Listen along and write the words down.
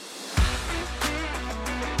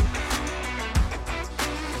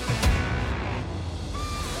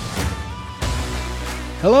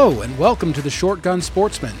Hello and welcome to The Short Gun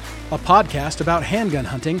Sportsman, a podcast about handgun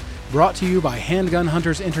hunting brought to you by Handgun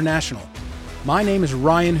Hunters International. My name is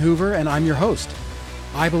Ryan Hoover and I'm your host.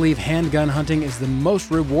 I believe handgun hunting is the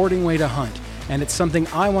most rewarding way to hunt, and it's something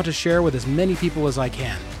I want to share with as many people as I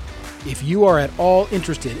can. If you are at all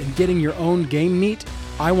interested in getting your own game meat,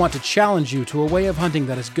 I want to challenge you to a way of hunting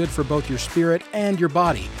that is good for both your spirit and your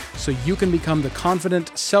body, so you can become the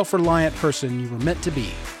confident, self-reliant person you were meant to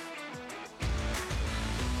be.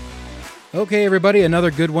 Okay, everybody, another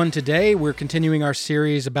good one today. We're continuing our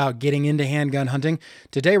series about getting into handgun hunting.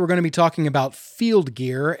 Today, we're going to be talking about field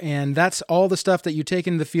gear, and that's all the stuff that you take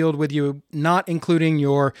into the field with you, not including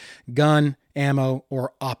your gun, ammo,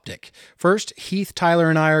 or optic. First, Heath, Tyler,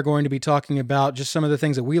 and I are going to be talking about just some of the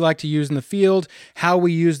things that we like to use in the field, how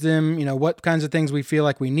we use them, what kinds of things we feel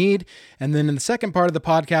like we need. And then in the second part of the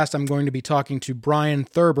podcast, I'm going to be talking to Brian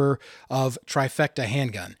Thurber of Trifecta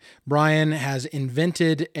Handgun. Brian has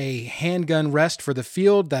invented a handgun rest for the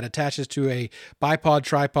field that attaches to a bipod,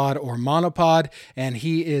 tripod, or monopod, and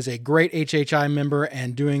he is a great HHI member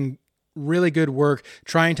and doing really good work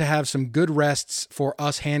trying to have some good rests for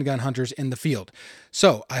us handgun hunters in the field.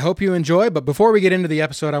 So I hope you enjoy, but before we get into the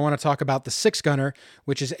episode, I want to talk about the Six Gunner,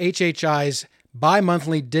 which is HHI's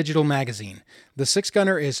bi-monthly digital magazine. The Six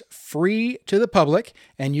Gunner is free to the public,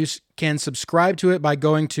 and you can subscribe to it by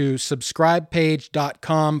going to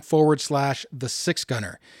subscribepage.com/the Six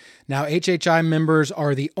Gunner. Now, HHI members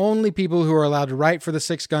are the only people who are allowed to write for the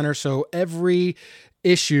Six Gunner, so every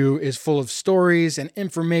issue is full of stories and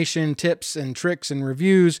information, tips and tricks and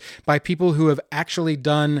reviews by people who have actually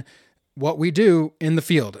done what we do in the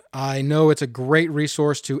field. I know it's a great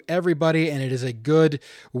resource to everybody, and it is a good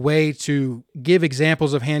way to give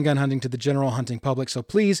examples of handgun hunting to the general hunting public. So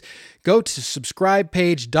please go to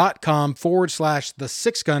subscribepage.com/the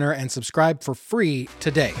Six Gunner and subscribe for free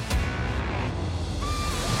today.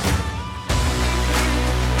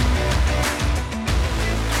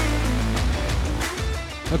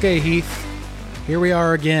 Okay, Heath, here we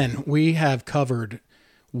are again. We have covered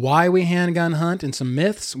why we handgun hunt and some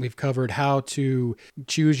myths. We've covered how to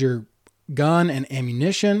choose your gun and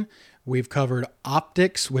ammunition. We've covered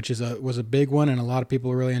optics, which was a big one and a lot of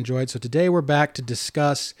people really enjoyed. So today we're back to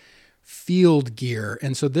discuss field gear.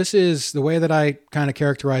 And so this is the way that I kind of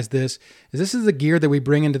characterize this is the gear that we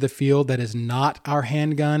bring into the field that is not our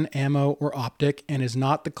handgun, ammo, or optic, and is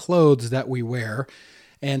not the clothes that we wear.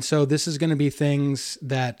 And so this is going to be things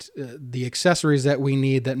that the accessories that we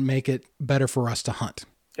need that make it better for us to hunt.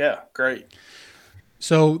 Yeah, great.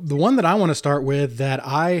 So the one that I want to start with that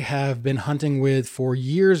I have been hunting with for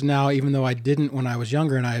years now, even though I didn't when I was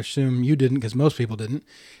younger, and I assume you didn't because most people didn't,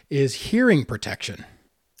 is hearing protection.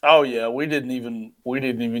 Oh yeah, we didn't even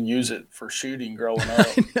use it for shooting growing up.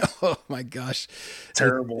 I know. Oh my gosh.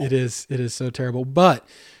 Terrible. It is so terrible. But,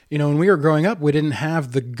 when we were growing up, we didn't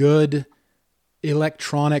have the good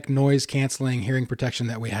electronic noise canceling hearing protection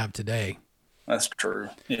that we have today. That's true.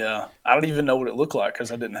 Yeah. I don't even know what it looked like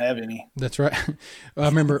because I didn't have any. That's right. I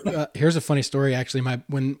remember, here's a funny story actually.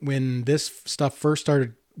 When this stuff first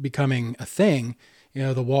started becoming a thing,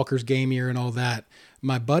 the Walker's game ear and all that,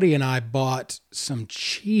 my buddy and I bought some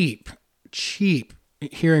cheap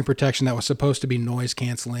hearing protection that was supposed to be noise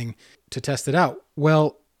canceling to test it out.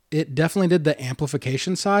 Well, it definitely did the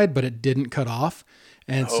amplification side, but it didn't cut off.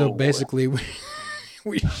 And so basically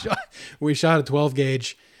we shot a 12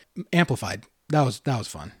 gauge amplified. That was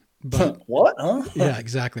fun. But what? Huh? Yeah,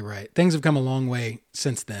 exactly right. Things have come a long way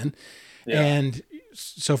since then. Yeah. And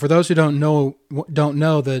so for those who don't know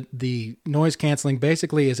that the noise canceling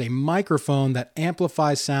basically is a microphone that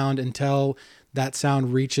amplifies sound until that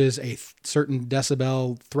sound reaches a certain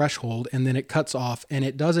decibel threshold, and then it cuts off, and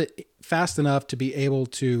it does it fast enough to be able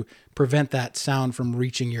to prevent that sound from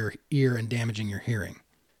reaching your ear and damaging your hearing.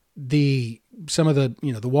 Some of the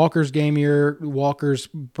Walker's game ear, Walker's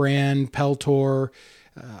brand, Peltor.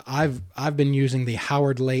 I've been using the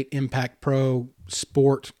Howard Late Impact Pro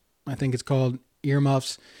Sport, I think it's called,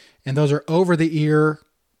 earmuffs, and those are over the ear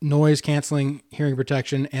noise canceling hearing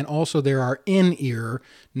protection, and also there are in-ear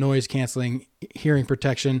noise canceling hearing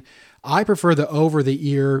protection. I prefer the over the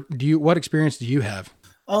ear. What experience do you have?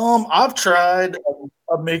 I've tried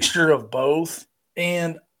a mixture of both,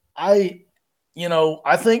 and I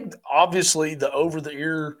think obviously the over the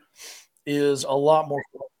ear is a lot more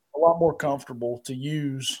comfortable to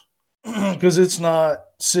use because it's not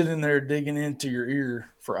sitting there digging into your ear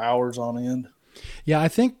for hours on end. Yeah, I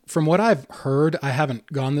think from what I've heard, I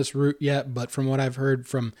haven't gone this route yet, but from what I've heard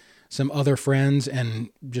from some other friends and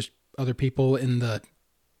just other people that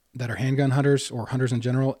are handgun hunters or hunters in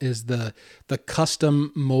general, is the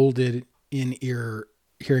custom molded in-ear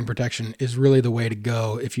hearing protection is really the way to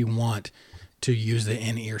go if you want to use the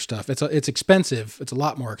in-ear stuff. It's expensive. It's a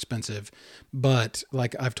lot more expensive, but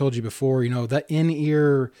like I've told you before, that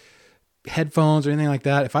in-ear headphones or anything like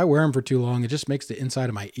that, if I wear them for too long, it just makes the inside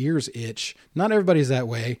of my ears itch. Not everybody's that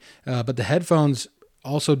way, but the headphones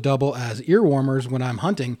also double as ear warmers when I'm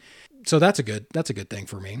hunting. So that's a good thing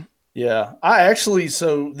for me. Yeah.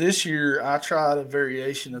 So this year I tried a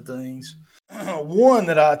variation of things. One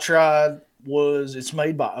that I tried it's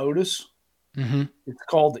made by Otis. Mm-hmm. It's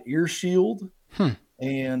called the Ear Shield.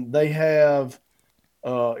 And they have,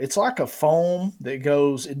 it's like a foam that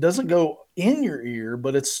it doesn't go in your ear,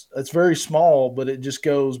 but it's very small, but it just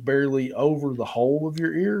goes barely over the hole of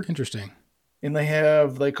your ear. Interesting. And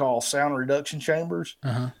they call sound reduction chambers.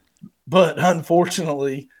 Uh-huh. But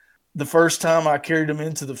unfortunately, the first time I carried them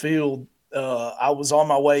into the field, I was on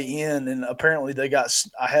my way in, and apparently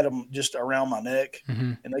I had them just around my neck,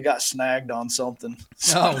 and they got snagged on something.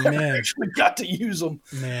 So I actually got to use them,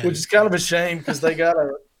 which is kind of a shame because they got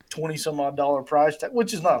a $20-some-odd price tag,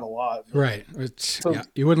 which is not a lot. Right.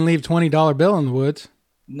 You wouldn't leave $20 bill in the woods.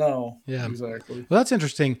 No. Yeah. Exactly. Well, that's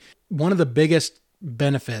interesting. One of the biggest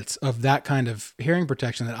benefits of that kind of hearing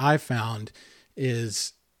protection that I've found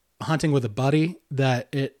is hunting with a buddy,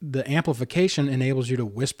 that the amplification enables you to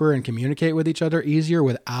whisper and communicate with each other easier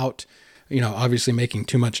without, obviously making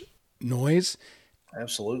too much noise.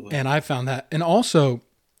 Absolutely. And I found that. And also,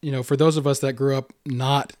 for those of us that grew up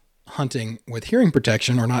not hunting with hearing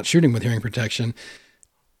protection or not shooting with hearing protection,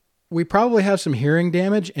 we probably have some hearing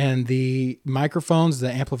damage, and the microphones,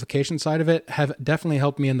 the amplification side of it, have definitely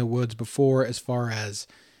helped me in the woods before as far as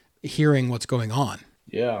hearing what's going on.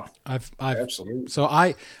 Yeah, I've absolutely. So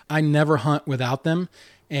I never hunt without them,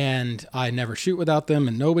 and I never shoot without them,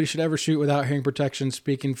 and nobody should ever shoot without hearing protection.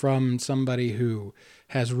 Speaking from somebody who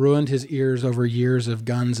has ruined his ears over years of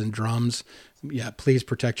guns and drums. Yeah, please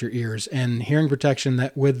protect your ears. And hearing protection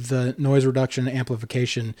that with the noise reduction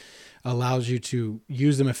amplification allows you to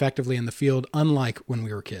use them effectively in the field, unlike when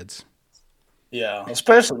we were kids. Yeah,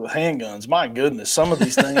 especially with handguns. My goodness, some of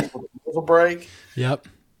these things will break. Yep.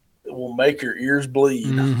 It will make your ears bleed.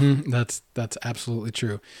 Mm-hmm. That's absolutely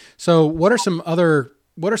true. So what are some other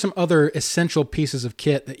essential pieces of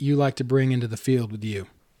kit that you like to bring into the field with you?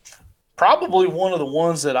 Probably one of the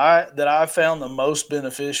ones that I found the most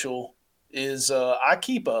beneficial is I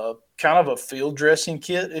keep a kind of a field dressing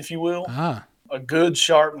kit, if you will. A good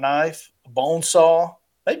sharp knife, a bone saw,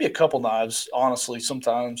 maybe a couple knives, honestly,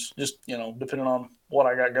 sometimes, just, depending on what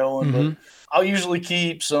I got going. Mm-hmm. But I'll usually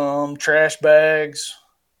keep some trash bags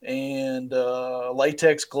and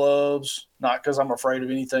latex gloves, not because I'm afraid of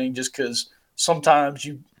anything, just because sometimes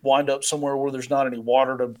you wind up somewhere where there's not any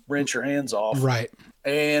water to rinse your hands off. Right.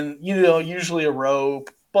 And, usually a rope,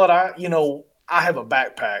 but I have a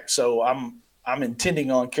backpack, so I'm intending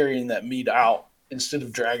on carrying that meat out instead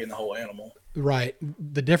of dragging the whole animal. Right.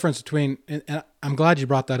 The difference between, and I'm glad you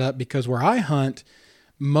brought that up, because where I hunt,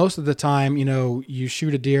 most of the time, you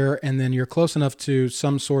shoot a deer and then you're close enough to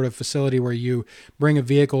some sort of facility where you bring a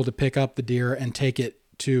vehicle to pick up the deer and take it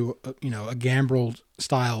to, a gambrel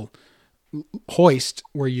style hoist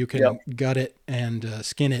where you can gut it and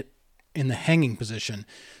skin it in the hanging position.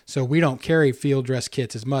 So we don't carry field dress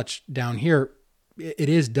kits as much down here. It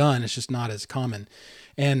is done. It's just not as common.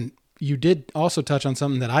 And you did also touch on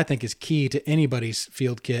something that I think is key to anybody's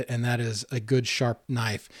field kit, and that is a good sharp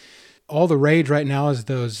knife. All the rage right now is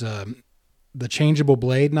those, the changeable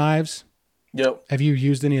blade knives. Yep. Have you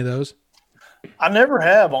used any of those? I never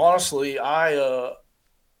have, honestly. I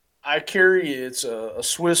carry, it's a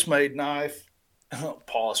Swiss made knife.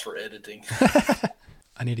 Pause for editing.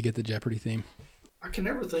 I need to get the Jeopardy theme. I can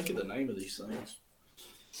never think of the name of these things.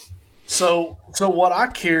 So what I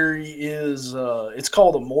carry is, it's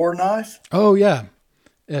called a Moore knife. Oh yeah.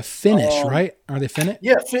 A Finnish, right? Are they Finnish?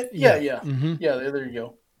 Yeah. Yeah. Mm-hmm. Yeah, there you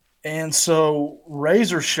go. And so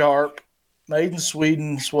razor sharp, made in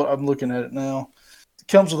Sweden is what I'm looking at it now. It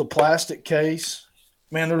comes with a plastic case.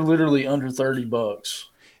 Man, they're literally under $30.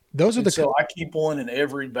 Those are so I keep one in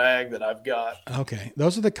every bag that I've got. Okay.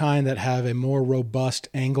 Those are the kind that have a more robust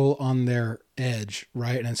angle on their edge,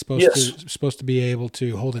 right? And it's supposed to be able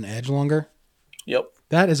to hold an edge longer. Yep.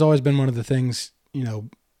 That has always been one of the things,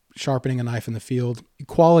 sharpening a knife in the field.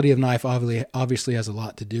 Quality of knife obviously has a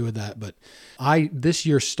lot to do with that, but I this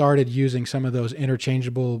year started using some of those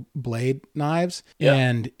interchangeable blade knives,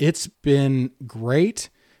 and it's been great.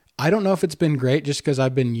 I don't know if it's been great just because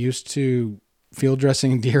I've been used to field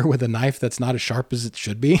dressing deer with a knife that's not as sharp as it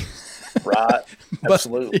should be. Right.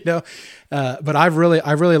 Absolutely. But I've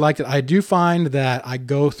really liked it. I do find that I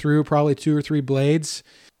go through probably 2 or 3 blades,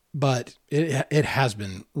 but it has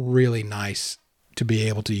been really nice to be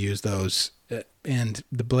able to use those. And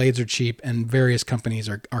the blades are cheap, and various companies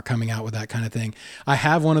are coming out with that kind of thing. I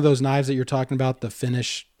have one of those knives that you're talking about, the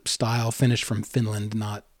Finnish style, Finnish from Finland,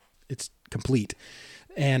 it's complete.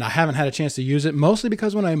 And I haven't had a chance to use it, mostly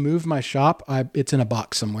because when I moved my shop, it's in a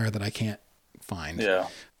box somewhere that I can't find. Yeah.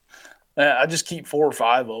 I just keep 4 or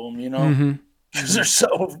 5 of them, you know, because they're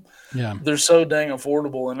so dang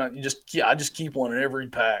affordable. And I just keep one in every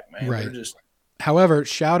pack, man. Right. They're just... However,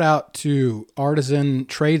 shout out to artisan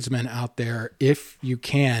tradesmen out there. If you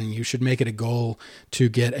can, you should make it a goal to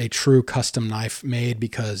get a true custom knife made,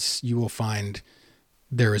 because you will find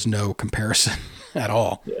there is no comparison at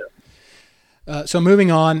all. Yeah. So moving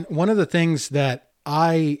on, one of the things that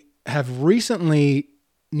I have recently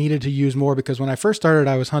needed to use more, because when I first started,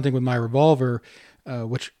 I was hunting with my revolver,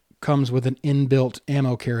 which comes with an inbuilt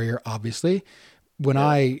ammo carrier, obviously.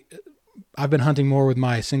 I've been hunting more with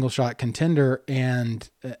my single shot contender, and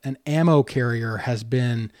an ammo carrier has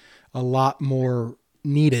been a lot more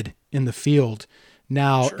needed in the field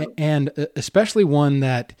now, and especially one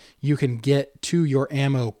that you can get to your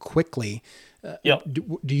ammo quickly.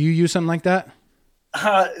 Do you use something like that?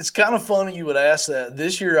 It's kind of funny you would ask that.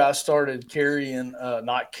 This year I started carrying,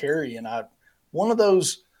 one of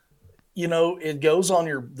those, you know, it goes on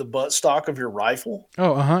the buttstock of your rifle.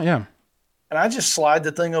 Oh, yeah. And I just slide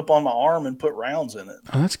the thing up on my arm and put rounds in it.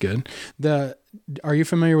 Oh, that's good. Are you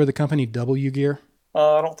familiar with the company W Gear?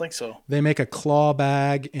 I don't think so. They make a claw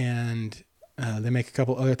bag, and they make a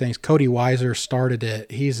couple other things. Cody Weiser started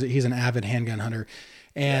it. He's an avid handgun hunter,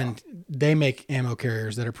 and they make ammo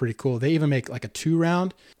carriers that are pretty cool. They even make like a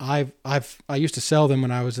 2-round. I used to sell them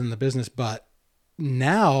when I was in the business, but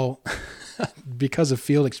now because of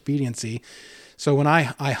field expediency. So when I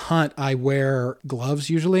hunt, I wear gloves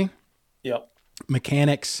usually. Yep.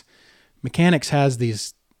 Mechanics has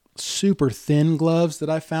these super thin gloves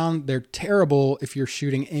that I found. They're terrible if you're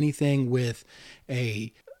shooting anything with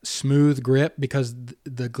a smooth grip, because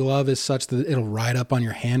the glove is such that it'll ride up on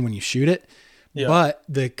your hand when you shoot it. Yeah. But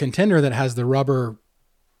the contender that has the rubber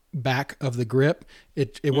back of the grip,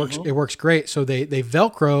 it works great. So they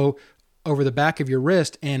Velcro over the back of your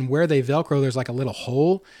wrist, and where they Velcro, there's like a little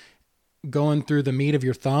hole going through the meat of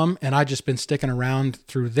your thumb, and I've just been sticking around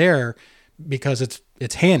through there because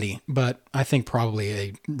it's handy. But I think probably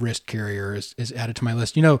a wrist carrier is added to my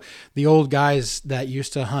list. You know, the old guys that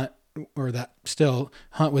used to hunt, or that still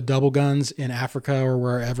hunt with double guns in Africa or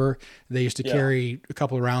wherever, they used to carry a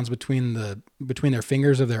couple of rounds between their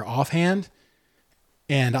fingers of their offhand.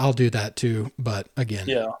 And I'll do that too. But again,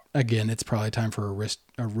 it's probably time for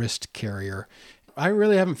a wrist carrier. I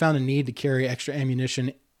really haven't found a need to carry extra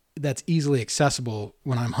ammunition that's easily accessible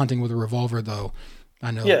when I'm hunting with a revolver, though.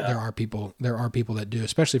 I know there are people that do,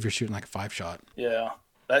 especially if you're shooting like a 5-shot. Yeah,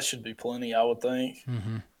 that should be plenty, I would think.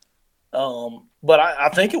 But I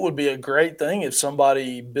think it would be a great thing if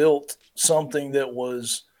somebody built something that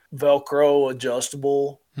was Velcro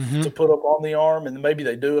adjustable to put up on the arm, and maybe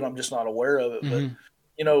they do it. I'm just not aware of it. But,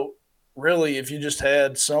 you know, really, if you just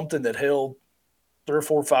had something that held 3 or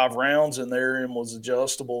 4 or 5 rounds in there and was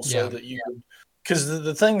adjustable so that you could, because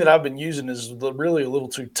the thing that I've been using is really a little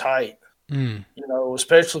too tight, you know,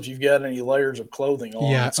 especially if you've got any layers of clothing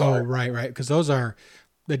on. Yeah. Right. Because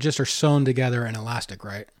they just are sewn together in elastic,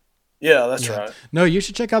 right? Yeah, that's right. No, you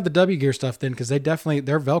should check out the W Gear stuff then, because they're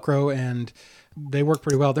Velcro and they work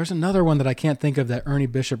pretty well. There's another one that I can't think of that Ernie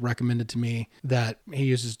Bishop recommended to me that he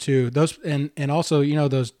uses too. Those and also, you know,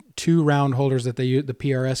 those 2-round holders that the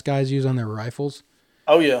PRS guys use on their rifles.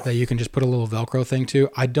 Oh yeah. That you can just put a little Velcro thing to.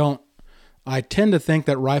 I tend to think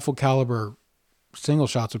that rifle caliber single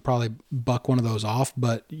shots would probably buck one of those off,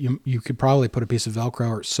 but you could probably put a piece of Velcro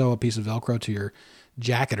or sew a piece of Velcro to your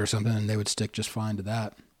jacket or something, and they would stick just fine to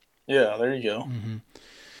that. Yeah, there you go.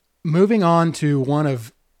 Moving on to one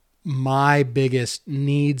of my biggest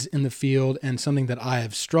needs in the field, and something that I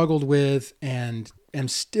have struggled with and am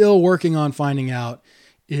still working on finding out,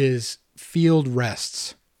 is field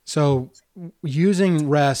rests. So using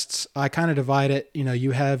rests, I kind of divide it. You know,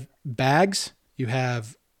 you have bags, you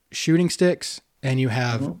have shooting sticks, and you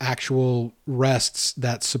have actual rests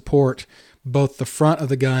that support both the front of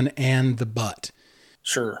the gun and the butt.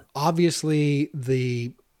 Sure. Obviously,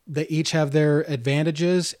 they each have their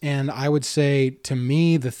advantages, and I would say, to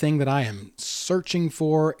me, the thing that I am searching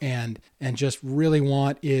for and just really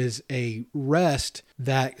want is a rest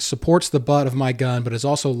that supports the butt of my gun, but is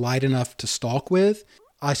also light enough to stalk with.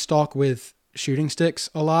 I stalk with shooting sticks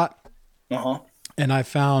a lot, and I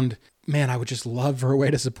found, man, I would just love for a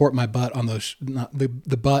way to support my butt on those, not the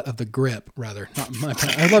butt of the grip, rather. Not my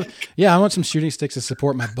butt. I want some shooting sticks to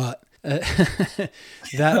support my butt. That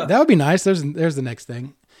would be nice. There's the next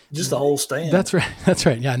thing. just a whole stand. That's right. That's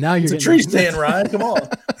right. Yeah. Now it's you're a tree stand, Ryan. Come on.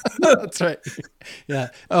 That's right. Yeah.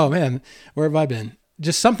 Oh man, where have I been?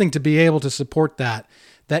 Just something to be able to support that.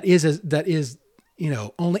 That is,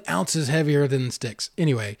 only ounces heavier than sticks.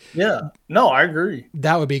 Anyway. Yeah. No, I agree.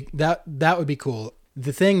 That would be cool.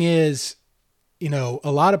 The thing is, a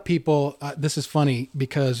lot of people, this is funny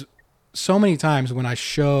because so many times when I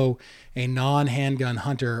show a non-handgun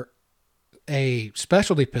hunter a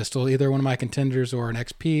specialty pistol, either one of my contenders or an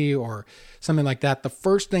XP or something like that, the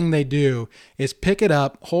first thing they do is pick it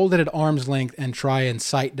up, hold it at arm's length, and try and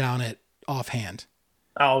sight down it offhand.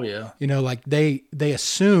 Oh yeah. Like they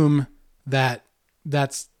assume that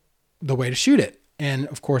that's the way to shoot it. And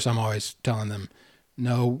of course I'm always telling them,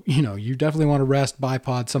 no, you definitely want to rest,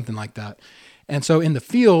 bipod, something like that. And so in the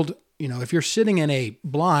field, if you're sitting in a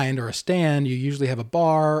blind or a stand, you usually have a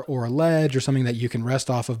bar or a ledge or something that you can rest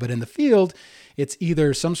off of. But in the field, it's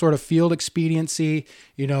either some sort of field expediency.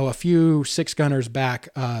 A few six gunners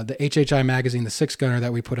back, the HHI magazine, the six gunner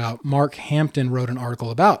that we put out, Mark Hampton wrote an article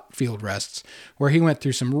about field rests where he went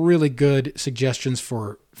through some really good suggestions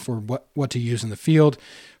for what to use in the field,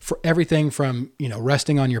 for everything from,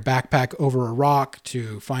 resting on your backpack over a rock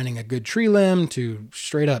to finding a good tree limb to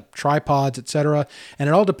straight up tripods, etc. And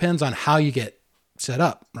it all depends on how you get set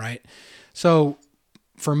up, right? So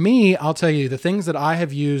for me, I'll tell you the things that I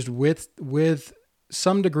have used with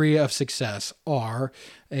some degree of success are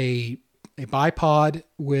a bipod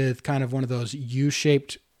with kind of one of those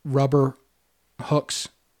U-shaped rubber hooks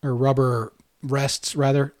or rubber rests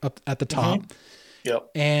rather up at the top. Mm-hmm.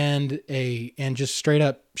 Yep. And just straight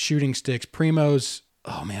up shooting sticks. Primo's,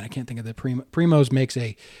 oh man, I can't think of the Primo's makes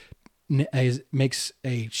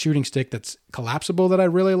a shooting stick that's collapsible that I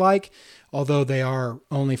really like, although they are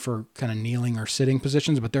only for kind of kneeling or sitting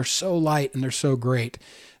positions, but they're so light and they're so great.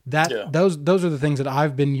 Those are the things that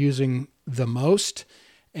I've been using the most,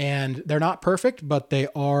 and they're not perfect, but they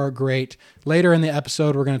are great. Later in the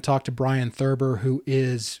episode, we're going to talk to Brian Thurber, who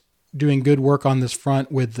is doing good work on this front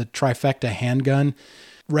with the Trifecta Handgun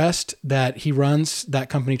rest that he runs, that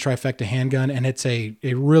company Trifecta Handgun, and it's a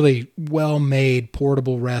really well-made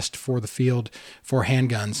portable rest for the field for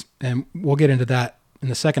handguns. And we'll get into that in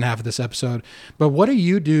the second half of this episode. But what do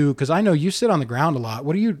you do? Because I know you sit on the ground a lot.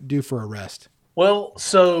 What do you do for a rest? Well,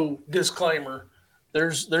 so disclaimer,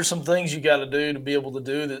 there's some things you got to do to be able to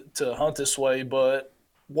do that to hunt this way. But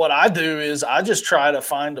what I do is I just try to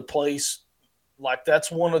find a place. Like that's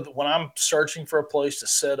one of when I'm searching for a place to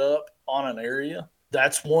set up on an area,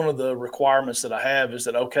 that's one of the requirements that I have is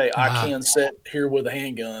that, okay, I can sit here with a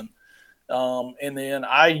handgun. And then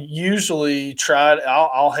I usually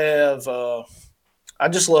I'll have, I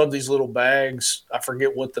just love these little bags. I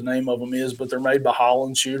forget what the name of them is, but they're made by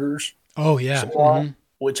Holland Shooters. Oh yeah.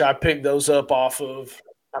 Which I picked those up off of,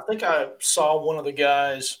 I think I saw one of the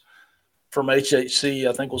guys from HHC,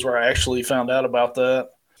 I think was where I actually found out about that.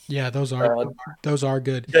 Yeah, those are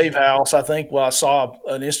good. Dave House, I think. Well, I saw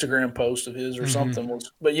an Instagram post of his or something.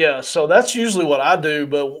 But yeah, so that's usually what I do.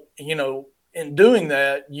 But in doing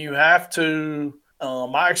that, you have to.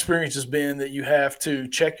 My experience has been that you have to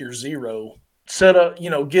check your zero, set up.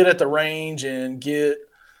 Get at the range and get.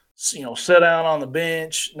 Sit down on the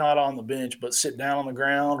bench, not on the bench, but sit down on the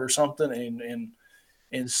ground or something,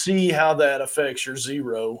 and see how that affects your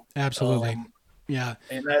zero. Absolutely. Yeah.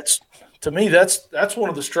 And to me, that's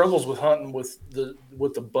one of the struggles with hunting with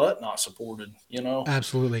the butt not supported,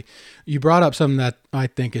 Absolutely. You brought up something that I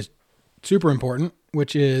think is super important,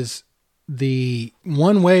 which is the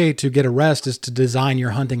one way to get a rest is to design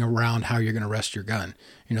your hunting around how you're going to rest your gun.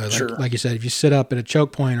 Like you said, if you sit up at a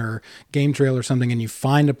choke point or game trail or something and you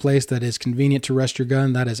find a place that is convenient to rest your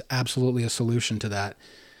gun, that is absolutely a solution to that.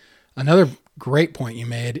 Another great point you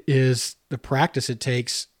made is the practice it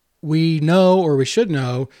takes. We know, or we should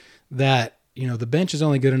know, that the bench is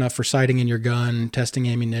only good enough for sighting in your gun, testing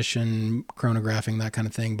ammunition, chronographing, that kind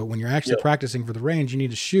of thing. But when you're actually practicing for the range, you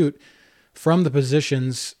need to shoot from the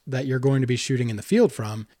positions that you're going to be shooting in the field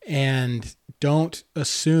from, and don't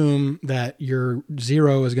assume that your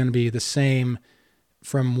zero is going to be the same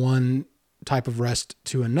from one type of rest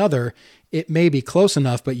to another. It may be close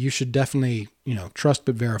enough, but you should definitely, trust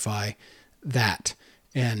but verify that.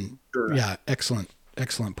 And yeah, excellent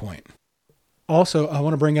point. Also, I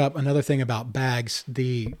want to bring up another thing about bags.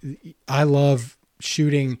 I love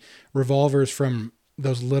shooting revolvers from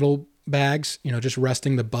those little bags, just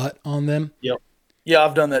resting the butt on them. Yep. Yeah,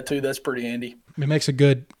 I've done that too. That's pretty handy. It makes a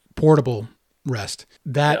good portable rest.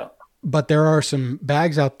 That But there are some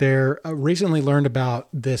bags out there. I recently learned about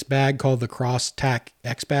this bag called the Cross Tack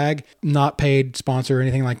X bag. Not paid sponsor or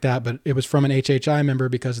anything like that, but it was from an HHI member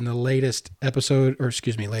because in the latest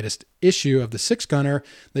latest issue of the Six Gunner,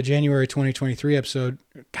 the January 2023 episode,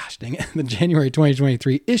 gosh dang it, the January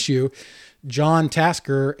 2023 issue, John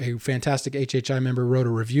Tasker, a fantastic HHI member, wrote a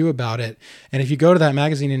review about it. And if you go to that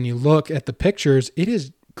magazine and you look at the pictures, it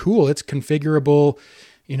is cool. It's configurable,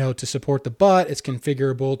 to support the butt. It's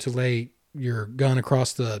configurable to lay your gun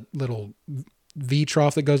across the little V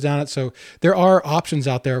trough that goes down it. So there are options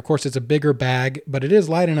out there. Of course, it's a bigger bag, but it is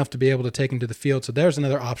light enough to be able to take into the field. So there's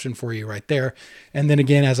another option for you right there. And then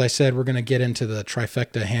again, as I said, we're going to get into the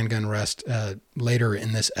Trifecta handgun rest later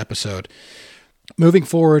in this episode. Moving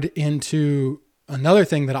forward into another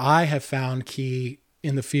thing that I have found key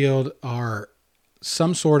in the field are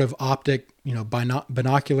some sort of optic,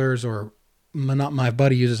 binoculars or my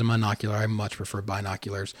buddy uses a monocular. I much prefer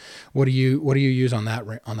binoculars. What do you use on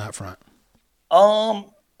that front?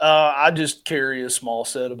 I just carry a small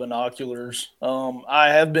set of binoculars. I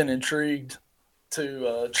have been intrigued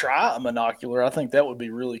to try a monocular. I think that would be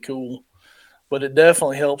really cool, but it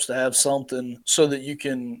definitely helps to have something so that you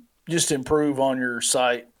can just improve on your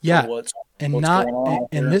sight. Yeah. What's and going on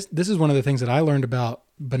this is one of the things that I learned about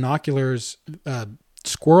binoculars,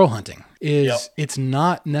 squirrel hunting is It's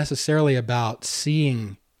not necessarily about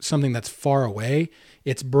seeing something that's far away.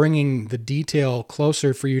 It's bringing the detail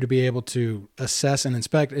closer for you to be able to assess and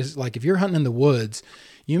inspect. Is like if you're hunting in the woods,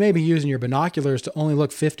 you may be using your binoculars to only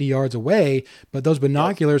look 50 yards away, but those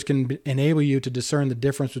binoculars can enable you to discern the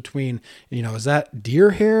difference between, is that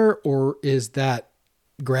deer hair or is that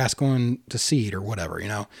grass going to seed or whatever,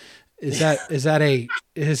 is that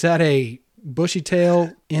a bushy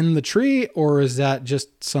tail in the tree, or is that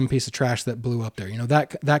just some piece of trash that blew up there?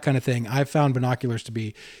 That kind of thing. I've found binoculars to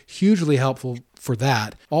be hugely helpful for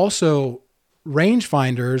that. Also,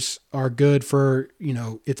 rangefinders are good for,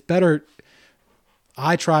 it's better.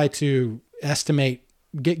 I try to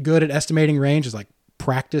get good at estimating range, is like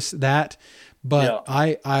practice that. But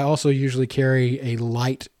I also usually carry a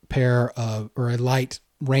light light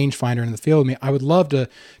rangefinder in the field with me. I would love to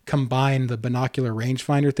combine the binocular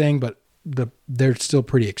rangefinder thing, but they're still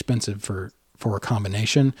pretty expensive for a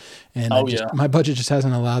combination. And my budget just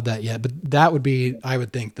hasn't allowed that yet, but that would be, I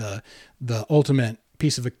would think the ultimate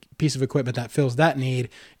piece of equipment that fills that need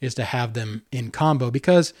is to have them in combo,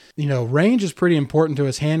 because, range is pretty important to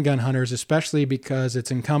us handgun hunters, especially because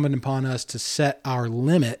it's incumbent upon us to set our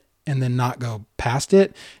limit and then not go past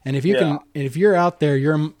it. And if if you're out there,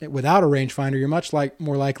 you're without a rangefinder, you're much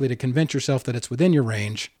more likely to convince yourself that it's within your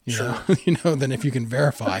range, than if you can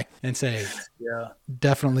verify and say,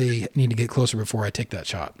 definitely need to get closer before I take that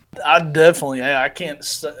shot. I can't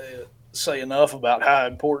say enough about how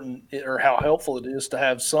important or how helpful it is to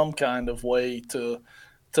have some kind of way to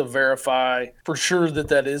verify for sure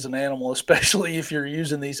that is an animal, especially if you're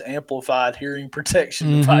using these amplified hearing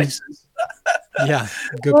protection devices. Yeah,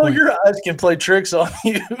 good point. Your eyes can play tricks on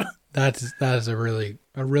you. That is a really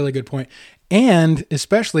good point. And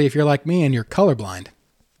especially if you're like me and you're colorblind.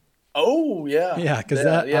 Oh, yeah. Yeah, because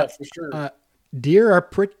for sure. Deer are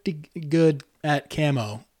pretty good at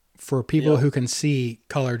camo for people who can see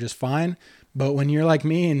color just fine. But when you're like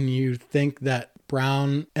me and you think that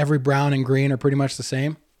every brown and green are pretty much the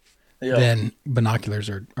same, then binoculars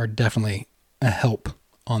are definitely a help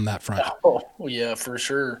on that front. Oh, yeah, for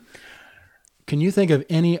sure. Can you think of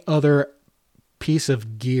any other piece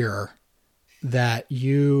of gear that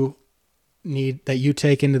you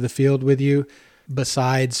take into the field with you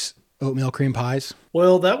besides oatmeal cream pies?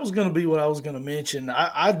 Well, that was going to be what I was going to mention.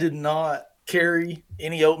 I did not carry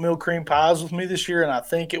any oatmeal cream pies with me this year, and I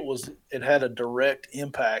think it had a direct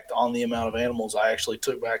impact on the amount of animals I actually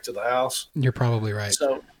took back to the house. You're probably right.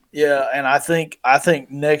 So, yeah, and I think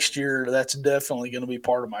next year that's definitely going to be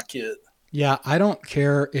part of my kit. Yeah, I don't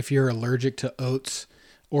care if you're allergic to oats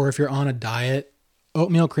or if you're on a diet.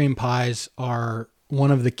 Oatmeal cream pies are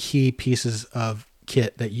one of the key pieces of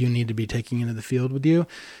kit that you need to be taking into the field with you.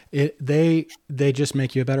 They just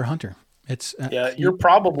make you a better hunter. You're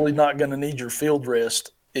probably not going to need your field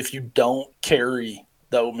rest if you don't carry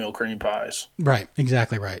the oatmeal cream pies. Right,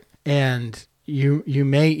 exactly right. And you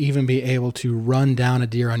may even be able to run down a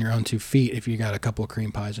deer on your own 2 feet if you got a couple of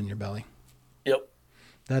cream pies in your belly. Yep.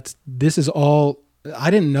 This is all, I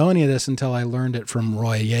didn't know any of this until I learned it from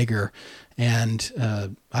Roy Yeager. And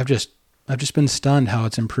I've just been stunned how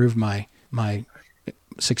it's improved my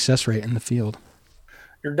success rate in the field.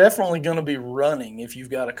 You're definitely going to be running if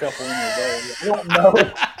you've got a couple in your belly. I don't know.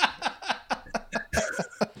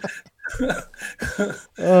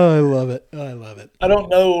 Oh, I love it. I don't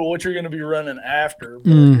know what you're going to be running after, but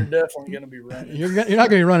you're definitely going to be running. You're not going to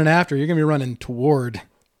be running after. You're going to be running toward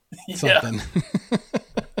something.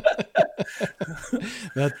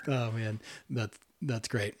 Oh man, that's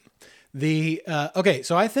great. Okay,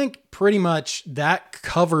 so I think pretty much that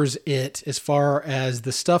covers it as far as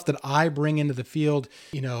the stuff that I bring into the field.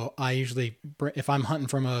 I usually, if I'm hunting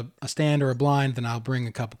from a stand or a blind, then I'll bring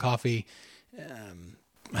a cup of coffee.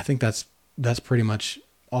 I think that's pretty much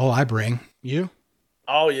all I bring. You?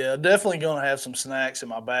 Oh yeah, definitely going to have some snacks in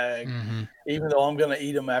my bag, even though I'm going to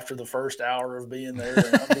eat them after the first hour of being there. And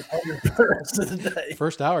I'm just hungry for the rest of the day.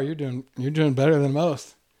 First hour, you're doing better than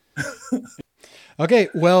most. Okay,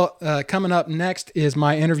 well, coming up next is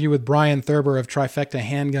my interview with Brian Thurber of Trifecta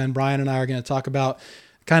Handgun. Brian and I are going to talk about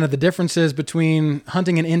kind of the differences between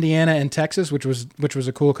hunting in Indiana and Texas, which was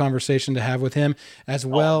a cool conversation to have with him, as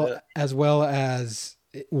well as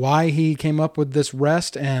why he came up with this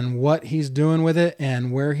rest and what he's doing with it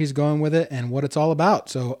and where he's going with it and what it's all about.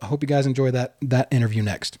 So I hope you guys enjoy that interview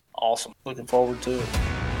next. Awesome. Looking forward to it.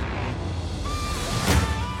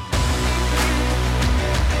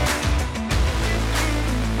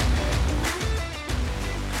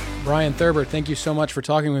 Brian Thurber, thank you so much for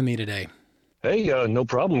talking with me today. Hey, no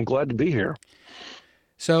problem. Glad to be here.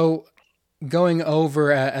 So going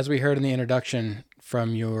over, as we heard in the introduction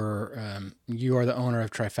from you are the owner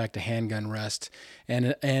of Trifecta Handgun Rest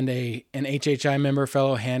and an HHI member,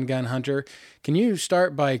 fellow handgun hunter. Can you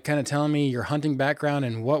start by kind of telling me your hunting background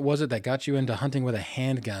and what was it that got you into hunting with a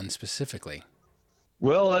handgun specifically?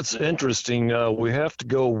 Well, that's interesting. We have to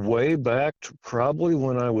go way back to probably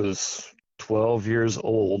when I was 12 years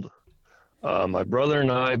old. My brother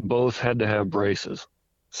and I both had to have braces.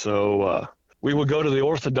 So we would go to the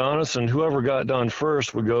orthodontist, and whoever got done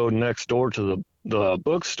first would go next door to the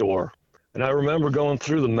bookstore. And I remember going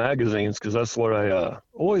through the magazines because that's what I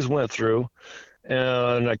always went through.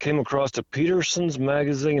 And I came across a Peterson's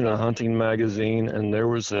magazine, a hunting magazine, and there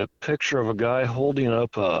was a picture of a guy holding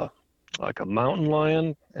up like a mountain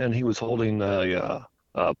lion, and he was holding a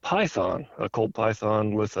python, a colt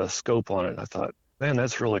python with a scope on it. I thought, man,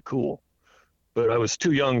 that's really cool. But I was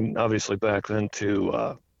too young, obviously, back then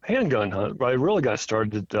to handgun hunt. But I really got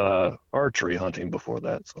started archery hunting before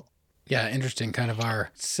that. So. Yeah, interesting. Kind of our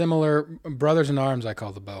similar brothers in arms, I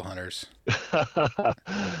call the bow hunters.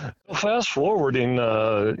 Fast forwarding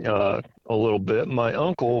a little bit, my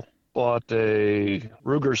uncle bought a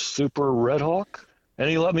Ruger Super Red Hawk, and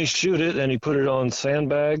he let me shoot it, and he put it on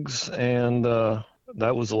sandbags, and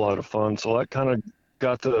that was a lot of fun. So that kind of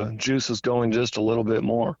got the juices going just a little bit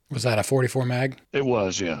more. Was that a 44 mag? It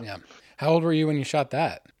was, yeah. Yeah. How old were you when you shot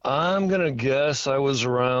that? I'm going to guess I was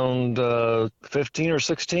around 15 or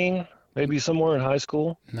 16, maybe somewhere in high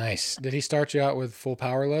school. Nice. Did he start you out with full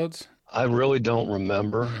power loads? I really don't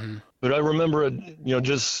remember. Mm-hmm. But I remember it,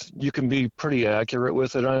 just you can be pretty accurate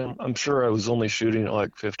with it. I'm sure I was only shooting at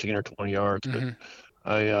like 15 or 20 yards, but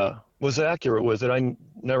I was accurate with it. I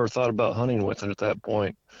never thought about hunting with it at that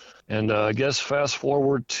point. And I guess fast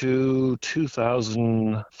forward to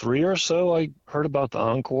 2003 or so, I heard about the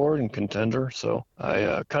Encore and Contender. So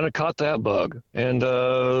I kind of caught that bug and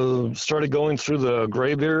started going through the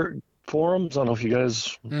Graybeard forums. I don't know if you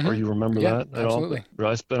guys or you remember that at absolutely. all. But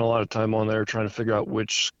I spent a lot of time on there trying to figure out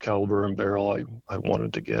which caliber and barrel I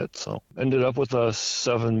wanted to get. So ended up with a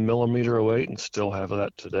 7mm 08 and still have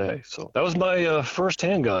that today. So that was my first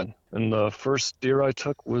handgun. And the first deer I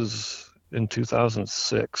took was in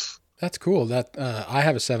 2006. That's cool. That I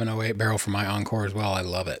have a 708 barrel for my Encore as well. I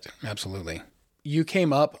love it. Absolutely. You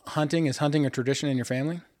came up hunting. Is hunting a tradition in your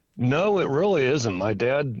family? No, it really isn't. My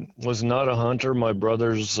dad was not a hunter. My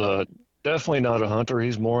brother's definitely not a hunter.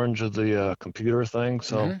 He's more into the computer thing.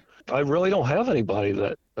 So I really don't have anybody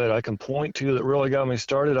that I can point to that really got me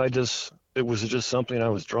started. It was just something I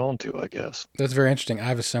was drawn to, I guess. That's very interesting. I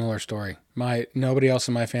have a similar story. Nobody else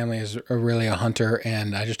in my family is really a hunter,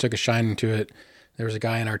 and I just took a shining to it. There was a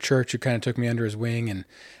guy in our church who kind of took me under his wing, and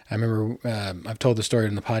I remember I've told the story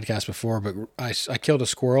in the podcast before, but I killed a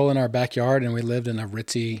squirrel in our backyard, and we lived in a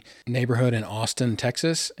ritzy neighborhood in Austin,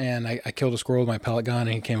 Texas, and I killed a squirrel with my pellet gun,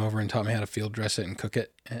 and he came over and taught me how to field dress it and cook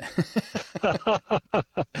it.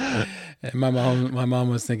 And my mom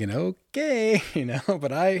was thinking, okay,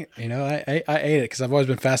 but I ate it because I've always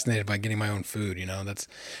been fascinated by getting my own food.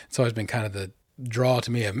 It's always been kind of the draw to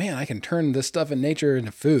me of, man, I can turn this stuff in nature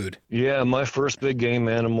into food. Yeah, my first big game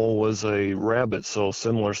animal was a rabbit, so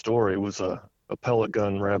similar story. It was a pellet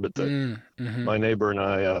gun rabbit that my neighbor and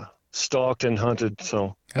I stalked and hunted.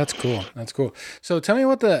 So that's cool. So tell me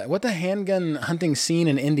what the handgun hunting scene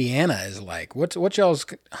in Indiana is like. What's y'all's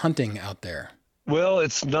hunting out there? Well,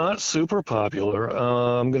 it's not super popular.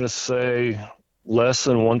 I'm gonna say less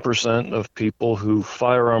than 1% of people who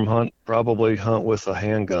firearm hunt probably hunt with a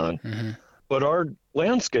handgun. Mm-hmm. But our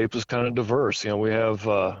landscape is kind of diverse. We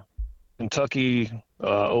have Kentucky,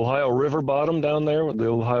 Ohio river bottom down there with the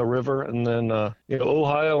Ohio River, and then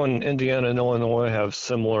Ohio and Indiana and Illinois have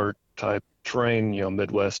similar type terrain,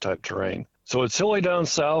 Midwest type terrain. So it's hilly down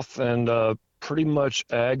south and pretty much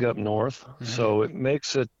ag up north. Mm-hmm. So it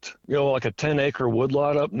makes it, like a 10-acre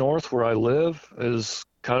woodlot up north where I live is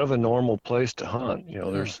kind of a normal place to hunt.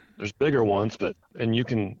 There's bigger ones, and you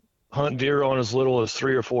can hunt deer on as little as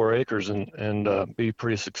 3 or 4 acres and be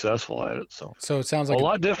pretty successful at it. So it sounds like a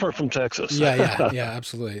lot different from Texas. Yeah,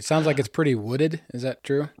 absolutely. It sounds like it's pretty wooded. Is that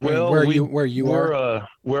true? Well, where you are?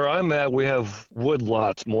 Where I'm at, we have wood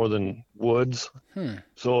lots more than woods.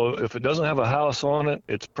 So if it doesn't have a house on it,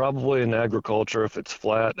 it's probably in agriculture if it's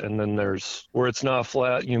flat. And then where it's not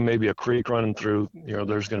flat, maybe a creek running through,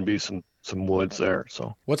 there's going to be some woods there.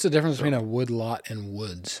 So what's the difference between a wood lot and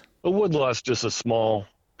woods? A wood lot's just a small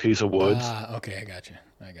piece of woods. Okay, I got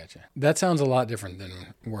you. That sounds a lot different than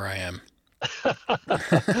where I am.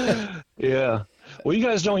 Yeah. Well, you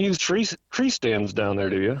guys don't use tree stands down there,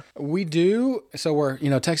 do you? We do. So we're,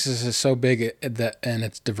 Texas is so big and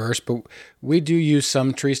it's diverse, but we do use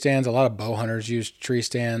some tree stands. A lot of bow hunters use tree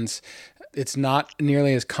stands. It's not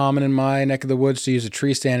nearly as common in my neck of the woods to use a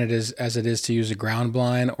tree stand as it is to use a ground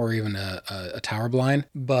blind or even a tower blind,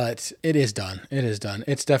 but it is done.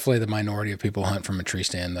 It's definitely the minority of people hunt from a tree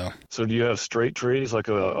stand, though. So do you have straight trees like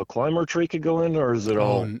a climber tree could go in, or is it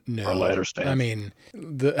all a ladder stand? I mean,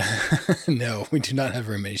 no, we do not have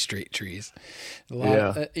very many straight trees.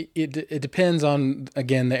 It depends on,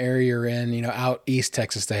 again, the area you're in. Out East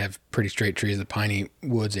Texas, they have pretty straight trees, the piney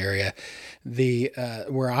woods area.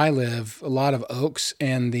 Where I live, a lot of oaks,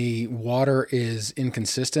 and the water is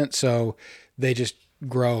inconsistent, so they just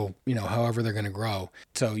grow, however they're going to grow.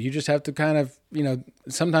 So you just have to kind of,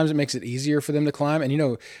 sometimes it makes it easier for them to climb.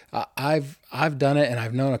 And I've done it, and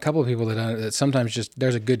I've known a couple of people that done it. That sometimes just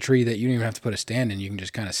there's a good tree that you don't even have to put a stand in; you can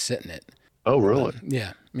just kind of sit in it. Oh, really?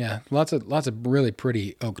 Yeah. Lots of really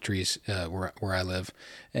pretty oak trees where I live,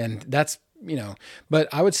 and that's.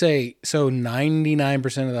 But I would say,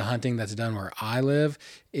 99% of the hunting that's done where I live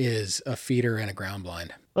is a feeder and a ground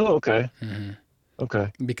blind. Oh, okay. Mm-hmm.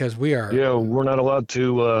 Okay. Because we are... Yeah, we're not allowed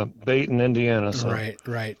to bait in Indiana. So.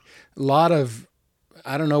 Right. A lot of...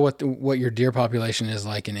 I don't know what your deer population is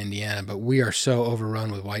like in Indiana, but we are so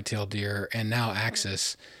overrun with whitetail deer and now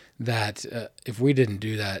axis that if we didn't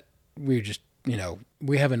do that, we just,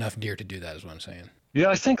 we have enough deer to do that is what I'm saying. Yeah,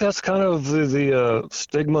 I think that's kind of the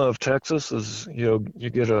stigma of Texas is, you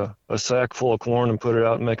get a sack full of corn and put it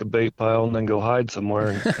out and make a bait pile and then go hide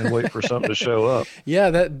somewhere and wait for something to show up.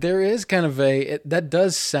 Yeah, there is kind of that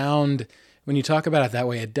does sound, when you talk about it that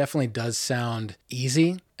way, it definitely does sound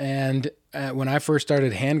easy. And when I first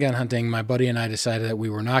started handgun hunting, my buddy and I decided that we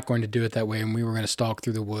were not going to do it that way, and we were going to stalk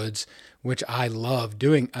through the woods, which I love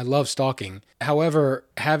doing. I love stalking. However,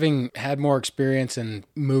 having had more experience and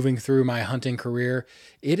moving through my hunting career,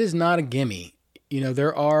 it is not a gimme.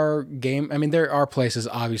 There are there are places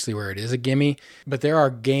obviously where it is a gimme, but there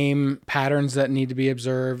are game patterns that need to be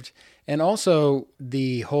observed. And also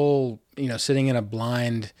the whole, sitting in a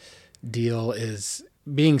blind deal is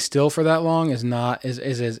being still for that long is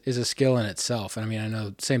a skill in itself. And I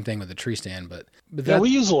know same thing with the tree stand, but yeah, we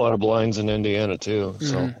use a lot of blinds in Indiana too.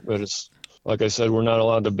 So, mm-hmm. But it's, like I said, we're not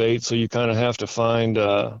allowed to bait. So you kind of have to find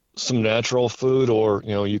some natural food, or,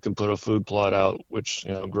 you can put a food plot out, which,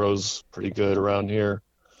 grows pretty good around here.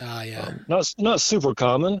 Yeah. Not super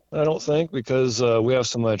common, I don't think, because we have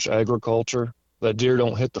so much agriculture that deer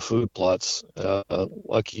don't hit the food plots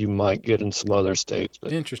like you might get in some other states.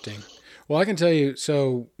 But. Interesting. Well, I can tell you,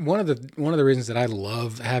 so one of the reasons that I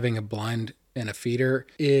love having a blind and a feeder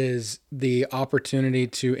is the opportunity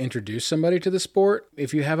to introduce somebody to the sport.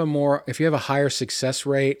 If you have a higher success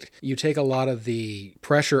rate, you take a lot of the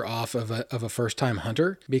pressure off of a first-time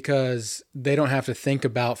hunter, because they don't have to think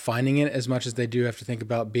about finding it as much as they do have to think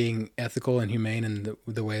about being ethical and humane in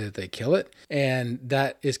the way that they kill it. And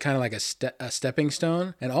that is kind of like a stepping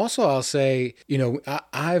stone. And also I'll say,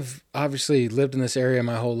 I've obviously lived in this area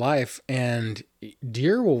my whole life, and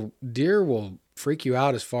deer will freak you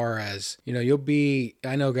out as far as,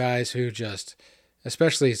 I know guys who just,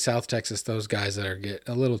 especially South Texas, those guys that get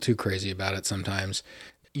a little too crazy about it sometimes.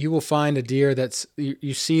 You will find a deer that's,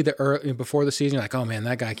 you see before the season, you're like, oh man,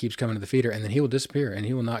 that guy keeps coming to the feeder, and then he will disappear and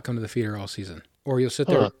he will not come to the feeder all season. Or you'll sit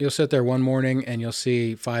there one morning and you'll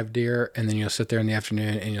see 5 deer, and then you'll sit there in the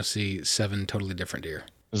afternoon and you'll see 7 totally different deer.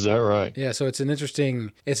 Is that right? Yeah, so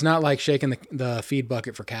it's not like shaking the feed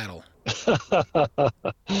bucket for cattle.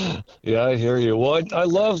 Yeah, I hear you. Well, I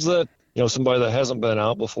love that somebody that hasn't been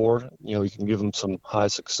out before, you can give them some high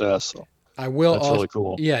success. So I will that's also, really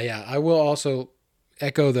cool. yeah. I will also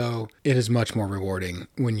echo, though, it is much more rewarding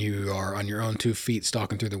when you are on your own 2 feet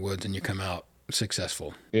stalking through the woods and you come out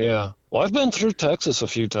successful. Yeah. Well, I've been through Texas a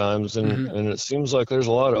few times, and it seems like there's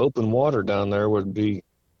a lot of open water down there.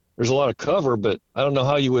 There's a lot of cover, but I don't know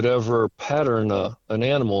how you would ever pattern an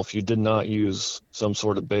animal if you did not use some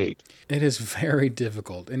sort of bait. It is very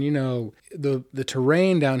difficult. And the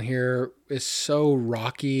terrain down here is so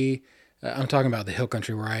rocky. I'm talking about the hill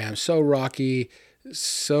country where I am. So rocky,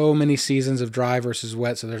 so many seasons of dry versus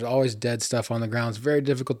wet, so there's always dead stuff on the ground. It's very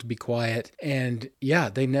difficult to be quiet. And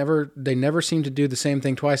yeah, they never seem to do the same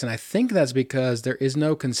thing twice. And I think that's because there is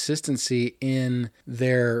no consistency in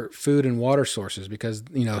their food and water sources, because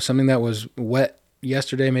something that was wet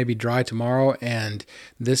yesterday may be dry tomorrow. And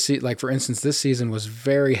like for instance, this season was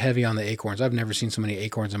very heavy on the acorns. I've never seen so many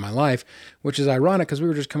acorns in my life, which is ironic because we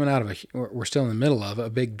were just coming out of we're still in the middle of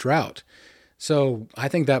a big drought. So I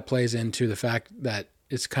think that plays into the fact that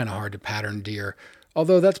it's kind of hard to pattern deer.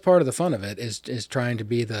 Although that's part of the fun of it is trying to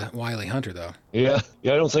be the wily hunter, though. Yeah. I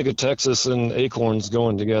don't think of Texas and acorns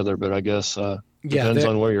going together, but I guess depends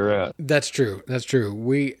on where you're at. That's true.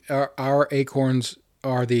 Our acorns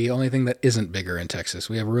are the only thing that isn't bigger in Texas.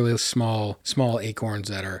 We have really small acorns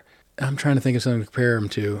that are. I'm trying to think of something to compare them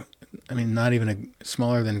to. I mean, not even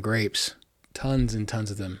smaller than grapes. Tons and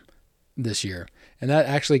tons of them this year, and that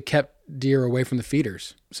actually kept deer away from the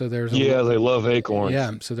feeders. So they love acorns.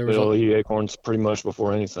 Yeah, so they'll eat acorns pretty much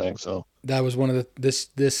before anything. So that was one of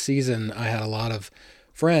this season. I had a lot of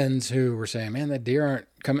friends who were saying, "Man, that deer aren't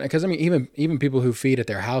coming." Because I mean, even people who feed at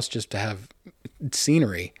their house just to have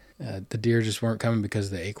scenery, the deer just weren't coming because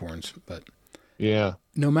of the acorns. But yeah,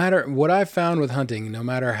 no matter what I've found with hunting, no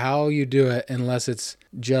matter how you do it, unless it's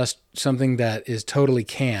just something that is totally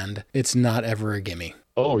canned, it's not ever a gimme.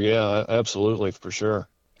 Oh yeah, absolutely, for sure.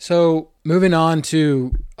 So moving on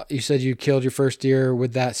to, you said you killed your first deer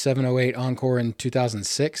with that 708 Encore in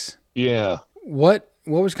 2006. Yeah. What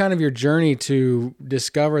was kind of your journey to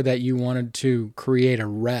discover that you wanted to create a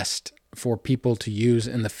rest for people to use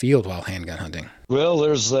in the field while handgun hunting? Well,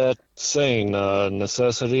 there's that saying,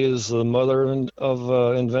 necessity is the mother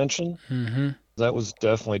of invention. Mm-hmm. That was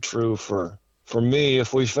definitely true for me.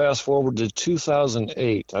 If we fast forward to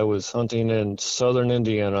 2008, I was hunting in southern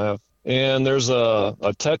Indiana. And there's a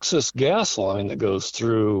Texas gas line that goes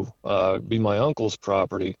through, be my uncle's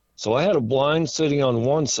property. So I had a blind sitting on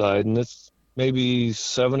one side, and it's maybe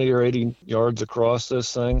 70 or 80 yards across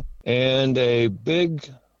this thing. And a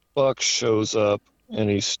big buck shows up, and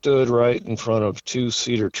he stood right in front of 2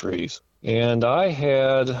 cedar trees. And I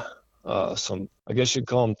had some, I guess you'd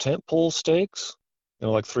call them tent pole stakes,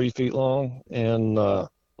 like 3 feet long, and a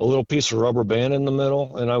little piece of rubber band in the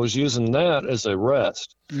middle, and I was using that as a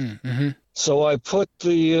rest. Mm-hmm. So I put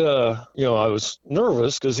I was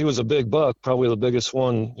nervous because he was a big buck, probably the biggest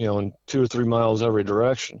one, in 2 or 3 miles every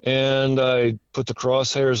direction. And I put the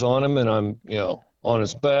crosshairs on him, and I'm, on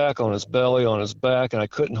his back, on his belly, on his back, and I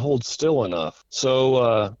couldn't hold still enough.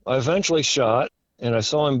 So I eventually shot, and I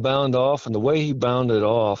saw him bound off, and the way he bounded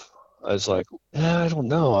off, I was like, I don't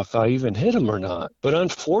know if I even hit him or not. But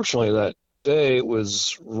unfortunately, that day it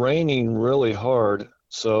was raining really hard,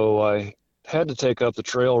 so I had to take up the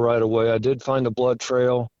trail right away. I did find a blood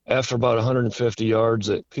trail. After about 150 yards,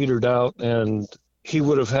 it petered out, and he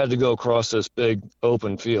would have had to go across this big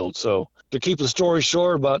open field. So to keep the story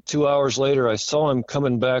short, about 2 hours later, I saw him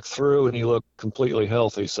coming back through, and he looked completely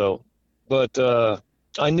healthy. But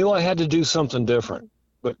I knew I had to do something different,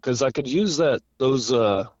 because I could use those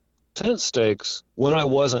tent stakes when I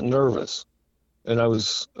wasn't nervous. And I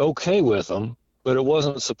was okay with them, but it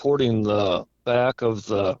wasn't supporting the back of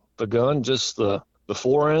the gun, just the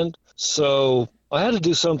fore end. So I had to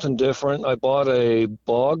do something different. I bought a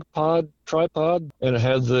bog pod tripod, and it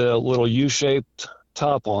had the little U-shaped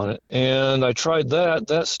top on it. And I tried that.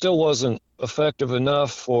 That still wasn't effective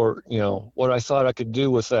enough for, what I thought I could do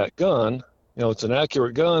with that gun. It's an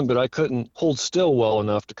accurate gun, but I couldn't hold still well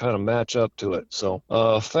enough to kind of match up to it. So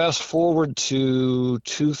fast forward to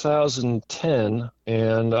 2010,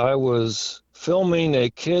 and I was filming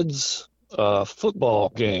a kid's football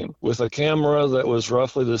game with a camera that was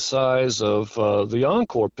roughly the size of the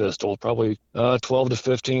Encore pistol, probably 12 to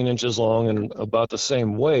 15 inches long and about the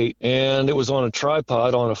same weight. And it was on a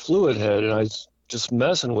tripod on a fluid head, and I was just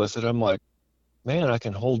messing with it. I'm like, man, I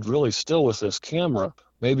can hold really still with this camera.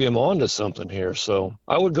 Maybe I'm onto something here. So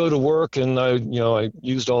I would go to work, and I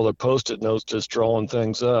used all the Post-it notes just drawing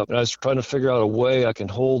things up. And I was trying to figure out a way I can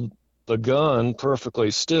hold the gun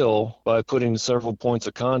perfectly still by putting several points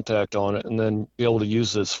of contact on it and then be able to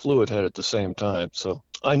use this fluid head at the same time. So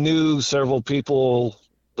I knew several people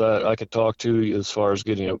that I could talk to as far as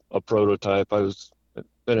getting a prototype.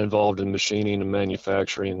 Been involved in machining and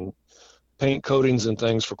manufacturing, paint coatings and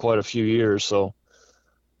things for quite a few years. So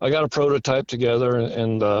I got a prototype together,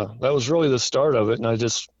 and that was really the start of it. And I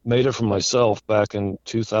just made it for myself back in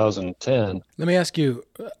 2010. Let me ask you,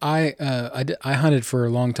 I hunted for a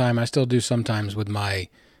long time. I still do sometimes with my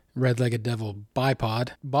red-legged devil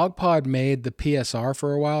bipod. Bogpod made the PSR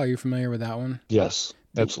for a while. Are you familiar with that one? Yes,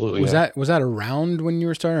 absolutely. Was that around when you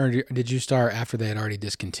were starting, or did you start after they had already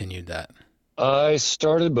discontinued that? I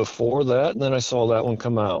started before that, and then I saw that one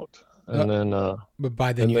come out. And then but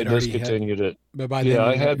by then you they had already discontinued it. But by then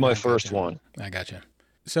I had my first one. I gotcha.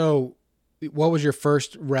 So what was your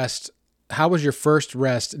first rest? How was your first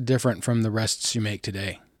rest different from the rests you make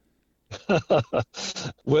today?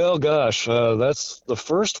 Well, gosh, that's the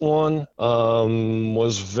first one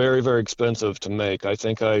was very, very expensive to make. I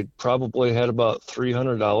think I probably had about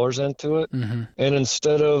 $300 into it. Mm-hmm. And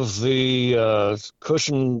instead of the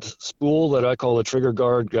cushioned spool that I call the trigger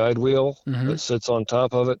guard guide wheel that sits on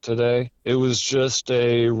top of it today, it was just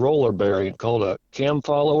a roller bearing called a cam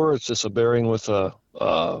follower. It's just a bearing with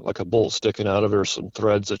like a bolt sticking out of it or some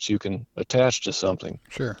threads that you can attach to something.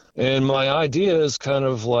 Sure. And my idea is kind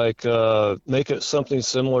of like make it something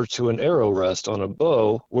similar to an arrow rest on a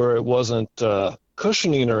bow, where it wasn't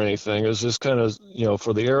cushioning or anything. It was just kind of,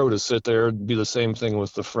 for the arrow to sit there. It'd be the same thing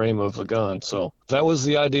with the frame of the gun. So that was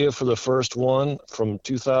the idea for the first one. From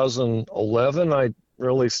 2011, I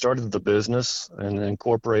really started the business and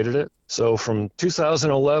incorporated it. So from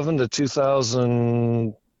 2011 to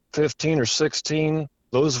 2015 or 16,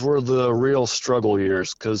 those were the real struggle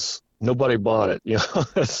years because nobody bought it.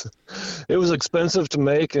 It was expensive to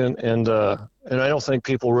make, and I don't think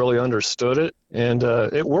people really understood it. And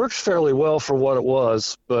it worked fairly well for what it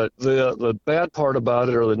was, but the bad part about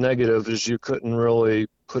it, or the negative, is you couldn't really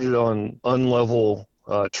put it on unlevel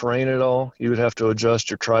terrain at all. You would have to adjust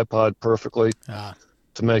your tripod perfectly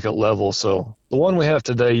to make it level. So the one we have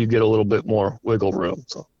today, you get a little bit more wiggle room.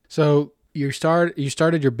 So you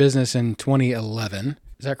started your business in 2011.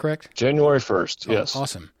 Is that correct? January 1st. Yes.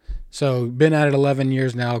 Awesome. So been at it 11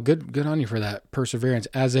 years now. Good on you for that perseverance.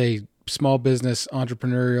 As a small business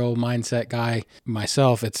entrepreneurial mindset guy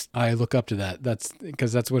myself, I look up to that. That's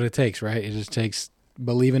because that's what it takes, right? It just takes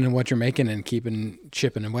believing in what you're making and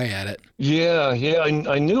chipping away at it. Yeah.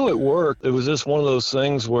 I knew it worked. It was just one of those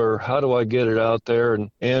things where, how do I get it out there?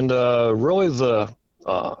 And really the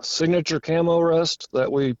signature camo rest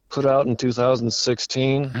that we put out in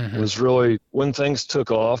 2016 was really when things took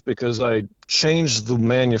off, because I changed the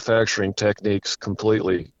manufacturing techniques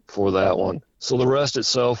completely for that one. So the rest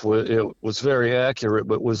itself, it was very accurate,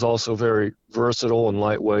 but was also very versatile and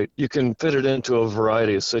lightweight. You can fit it into a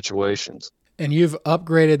variety of situations. And you've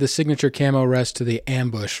upgraded the signature camo rest to the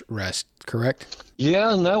ambush rest, correct?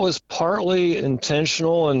 Yeah, and that was partly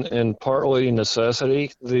intentional and partly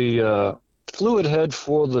necessity. The fluid head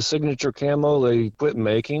for the signature camo, they quit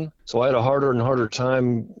making. So I had a harder and harder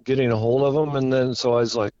time getting a hold of them. And then so I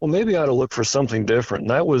was like, well, maybe I ought to look for something different.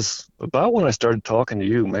 And that was about when I started talking to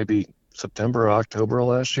you, maybe September or October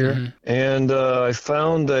last year. And I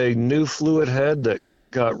found a new fluid head that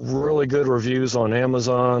got really good reviews on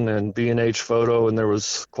Amazon and B&H Photo. And there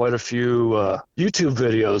was quite a few YouTube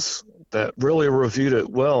videos that really reviewed it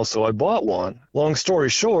well. So I bought one. Long story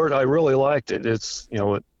short, I really liked it. It's,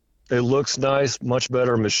 it looks nice, much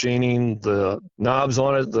better machining. The knobs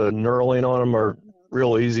on it, the knurling on them are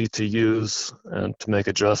real easy to use and to make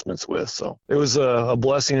adjustments with. So it was a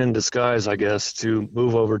blessing in disguise, I guess, to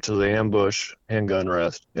move over to the ambush handgun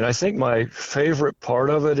rest. And I think my favorite part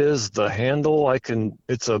of it is the handle.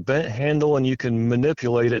 It's a bent handle and you can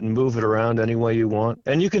manipulate it and move it around any way you want.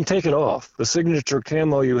 And you can take it off. The signature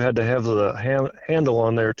camo, you had to have the handle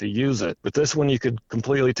on there to use it. But this one, you could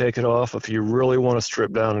completely take it off if you really want to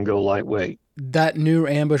strip down and go lightweight. That new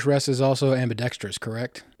ambush rest is also ambidextrous,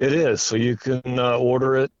 correct? It is. So you can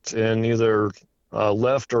order it in either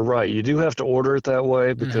left or right. You do have to order it that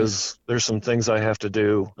way because there's some things I have to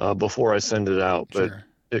do before I send it out. But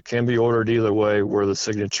it can be ordered either way, where the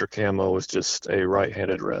signature camo is just a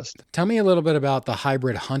right-handed rest. Tell me a little bit about the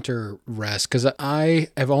hybrid hunter rest, because I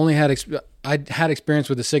have only had experience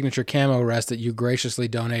with the signature camo rest that you graciously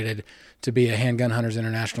donated to be a Handgun Hunters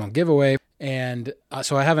International giveaway. And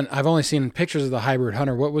so I've only seen pictures of the hybrid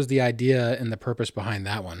hunter. What was the idea and the purpose behind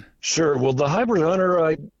that one? Sure. Well, the hybrid hunter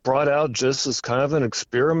I brought out just as kind of an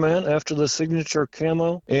experiment after the signature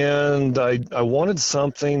camo. And I wanted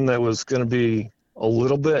something that was going to be a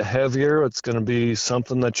little bit heavier. It's going to be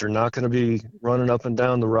something that you're not going to be running up and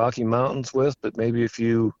down the Rocky Mountains with, but maybe if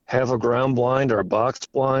you have a ground blind or a box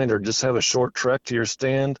blind or just have a short trek to your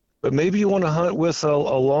stand, but maybe you want to hunt with a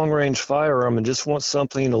long-range firearm and just want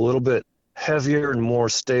something a little bit heavier and more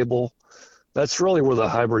stable. That's really where the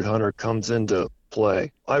hybrid hunter comes into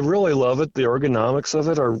play. I really love it. The ergonomics of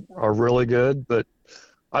it are really good, but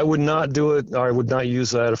I would not do it. I would not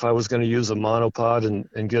use that if I was going to use a monopod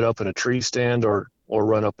and get up in a tree stand or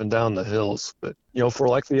run up and down the hills. But, for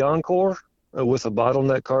like the Encore with a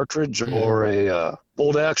bottleneck cartridge or a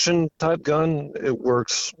bolt action type gun, it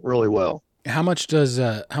works really well. How much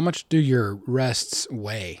do your rests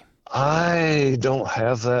weigh? I don't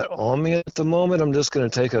have that on me at the moment. I'm just going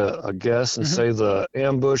to take a guess and say the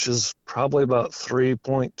ambush is probably about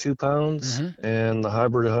 3.2 pounds, and the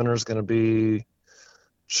hybrid hunter is going to be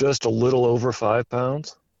just a little over 5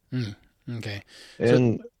 pounds. Okay.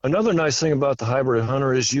 And another nice thing about the hybrid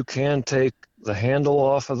hunter is you can take the handle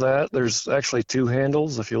off of that. There's actually 2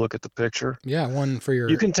 handles if you look at the picture. Yeah, one for your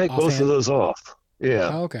You can take both of those off.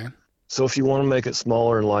 Yeah. Oh, okay. So if you want to make it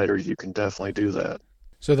smaller and lighter, you can definitely do that.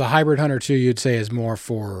 So the hybrid hunter 2, you'd say, is more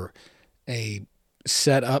for a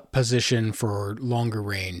set up position for longer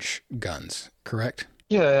range guns, correct?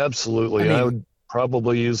 Yeah, absolutely. I would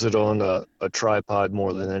probably use it on a tripod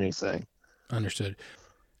more than anything. Understood.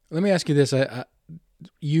 Let me ask you this.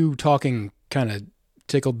 You talking kind of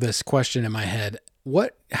tickled this question in my head.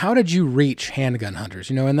 How did you reach handgun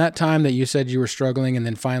hunters? In that time that you said you were struggling and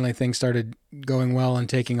then finally things started going well and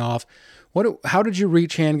taking off, how did you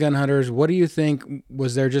reach handgun hunters? What do you think?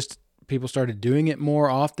 Was there just people started doing it more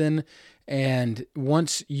often? And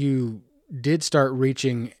once you did start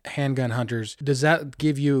reaching handgun hunters, does that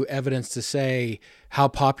give you evidence to say how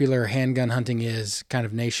popular handgun hunting is kind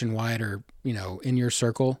of nationwide or, in your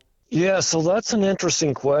circle? Yeah, so that's an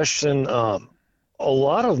interesting question. A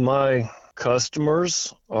lot of my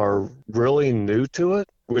customers are really new to it,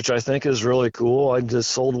 which I think is really cool. I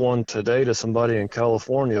just sold one today to somebody in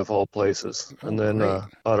California, of all places. And then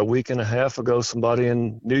about a week and a half ago, somebody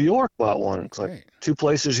in New York bought one. It's like 2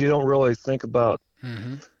 places you don't really think about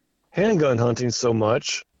handgun hunting so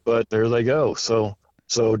much, but there they go. So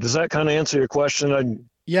does that kind of answer your question?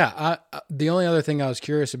 Yeah. The only other thing I was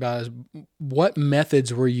curious about is what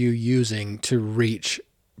methods were you using to reach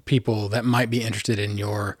people that might be interested in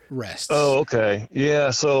your rests? Oh, okay. Yeah.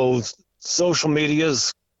 So social media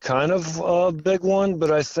is kind of a big one, but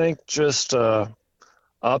I think just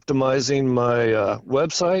optimizing my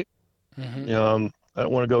website. I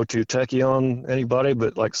don't want to go too techie on anybody,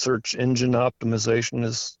 but like search engine optimization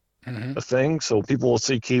is a thing. So people will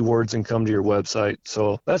see keywords and come to your website.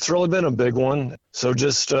 So that's really been a big one. So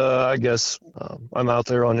just, I guess, I'm out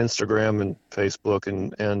there on Instagram and Facebook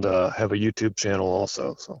and have a YouTube channel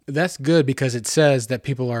also. So that's good because it says that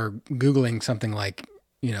people are Googling something like,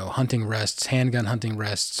 hunting rests, handgun hunting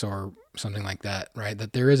rests, or something like that, right?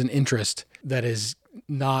 That there is an interest that is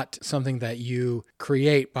not something that you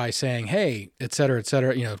create by saying, hey, et cetera,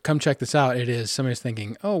 come check this out. It is somebody's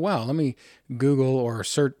thinking, oh, wow, let me Google or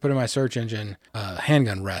put in my search engine,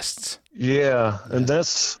 handgun rests. Yeah. And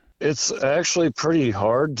it's actually pretty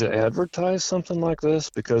hard to advertise something like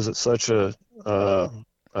this because it's such a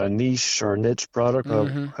niche or niche product,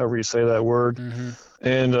 however you say that word.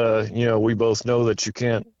 And, we both know that you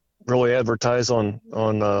can't really advertise on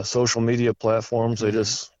social media platforms. They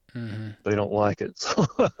just, they don't like it. So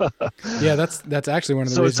yeah, that's actually one of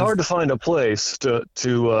the so reasons. It's hard to find a place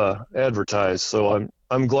to advertise. So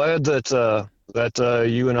I'm glad that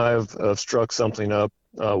you and I have struck something up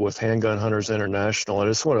with Handgun Hunters International. I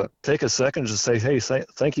just want to take a second to say, hey,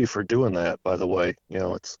 thank you for doing that. By the way,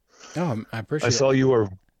 I appreciate. I saw you were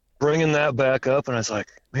bringing that back up, and I was like,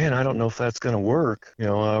 man, I don't know if that's going to work.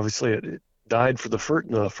 Obviously it died for the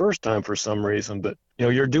first time for some reason, but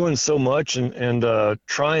you're doing so much and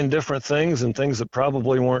trying different things and things that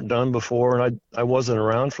probably weren't done before. And I wasn't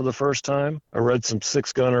around for the first time. I read some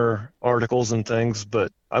 6-gunner articles and things,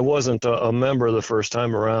 but I wasn't a member the first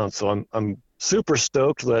time around. So I'm super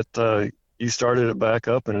stoked that you started it back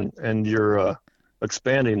up and you're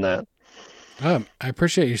expanding that. I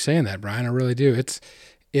appreciate you saying that, Brian. I really do.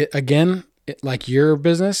 Again, like your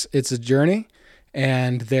business, it's a journey,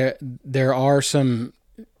 and there are some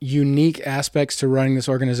unique aspects to running this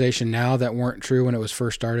organization now that weren't true when it was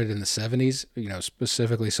first started in the 70s,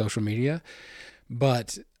 specifically social media.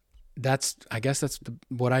 But I guess that's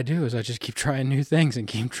what I do is I just keep trying new things.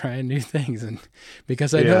 And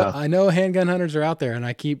because I know handgun hunters are out there, and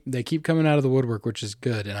they keep coming out of the woodwork, which is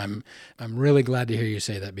good. And I'm really glad to hear you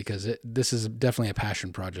say that because this is definitely a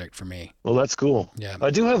passion project for me. Well, that's cool. Yeah. I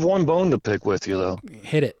do have one bone to pick with you though.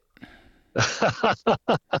 Hit it.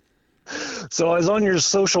 So I was on your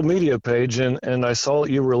social media page and I saw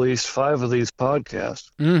that you released 5 of these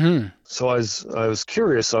podcasts. Mm-hmm. So I was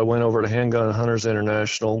curious. I went over to Handgun Hunters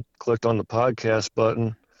International, clicked on the podcast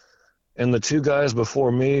button, and the 2 guys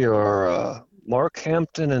before me are Mark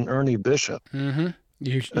Hampton and Ernie Bishop. Mm-hmm.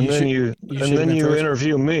 And then you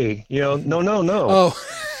interview me. No.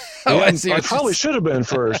 Oh, I probably should have been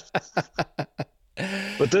first.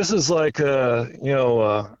 But this is like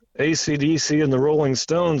AC/DC and the Rolling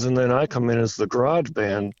Stones, and then I come in as the garage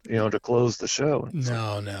band, to close the show.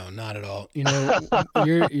 No, not at all.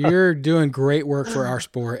 You're doing great work for our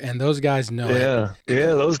sport, and those guys know it.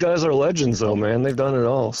 Yeah, those guys are legends, though, man. They've done it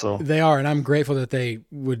all. So they are, and I'm grateful that they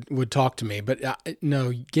would talk to me. But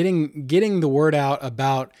no, getting the word out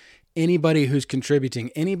about anybody who's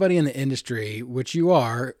contributing, anybody in the industry, which you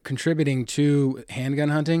are contributing to handgun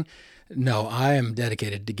hunting. No, I am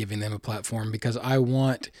dedicated to giving them a platform because I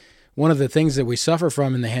want. One of the things that we suffer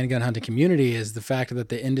from in the handgun hunting community is the fact that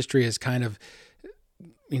the industry is kind of,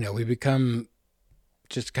 we become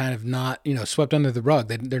just kind of not, swept under the rug.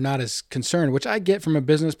 They're not as concerned, which I get from a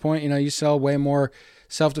business point. You sell way more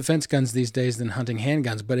self-defense guns these days than hunting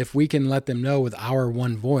handguns. But if we can let them know with our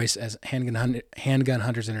one voice as Handgun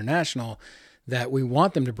Hunters International that we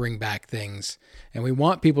want them to bring back things and we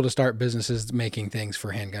want people to start businesses making things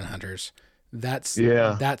for handgun hunters, that's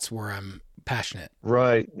where I'm passionate.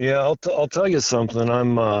 Right. Yeah. I'll tell you something.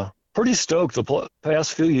 I'm pretty stoked the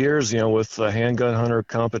past few years, with the handgun hunter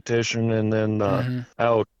competition and then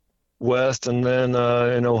out west and then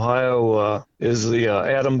in Ohio is the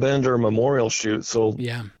Adam Bender Memorial Shoot. So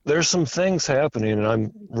there's some things happening and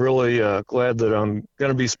I'm really glad that I'm going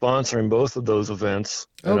to be sponsoring both of those events.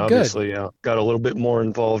 And obviously got a little bit more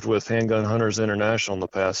involved with Handgun Hunters International in the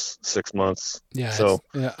past 6 months. Yeah. So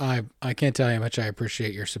I can't tell you how much I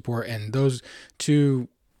appreciate your support. And those 2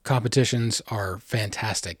 competitions are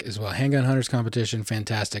fantastic as well. Handgun Hunters competition,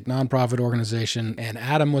 fantastic nonprofit organization. And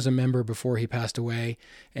Adam was a member before he passed away.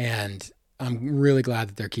 And I'm really glad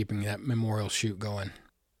that they're keeping that memorial shoot going.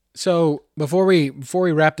 So before we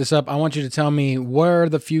wrap this up, I want you to tell me where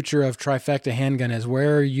the future of Trifecta Handgun is.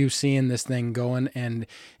 Where are you seeing this thing going? And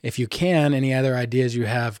if you can, any other ideas you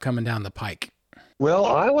have coming down the pike? Well,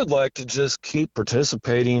 I would like to just keep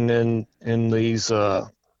participating in these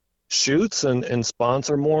shoots and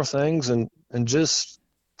sponsor more things and just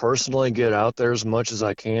personally get out there as much as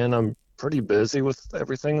I can. I'm pretty busy with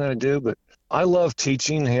everything that I do, but I love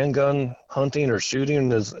teaching handgun hunting or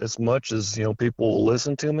shooting as much as, people will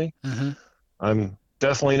listen to me. Mm-hmm. I'm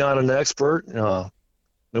definitely not an expert.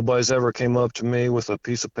 Nobody's ever came up to me with a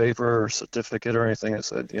piece of paper or certificate or anything that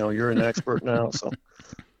said, you're an expert now. So,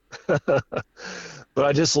 but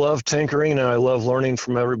I just love tinkering and I love learning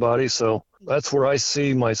from everybody. So that's where I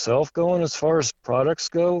see myself going as far as products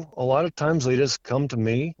go. A lot of times they just come to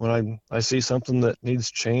me when I see something that needs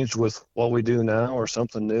changed with what we do now or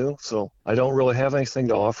something new. So I don't really have anything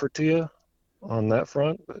to offer to you on that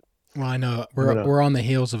front. But well, I know we're on the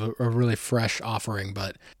heels of a really fresh offering,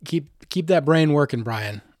 but keep that brain working,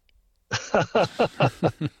 Brian.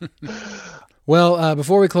 Well,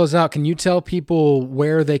 before we close out, can you tell people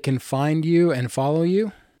where they can find you and follow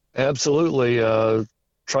you? Absolutely.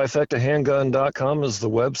 TrifectaHandgun.com is the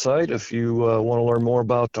website if you want to learn more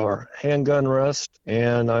about our handgun rest.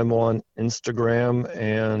 And I'm on Instagram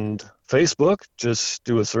and Facebook. Just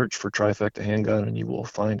do a search for Trifecta Handgun and you will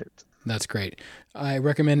find it. That's great. I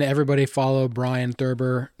recommend everybody follow Brian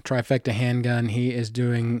Thurber, Trifecta Handgun. He is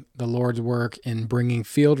doing the Lord's work in bringing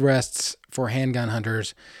field rests for handgun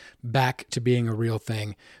hunters back to being a real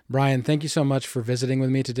thing. Brian, thank you so much for visiting with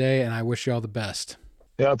me today, and I wish you all the best.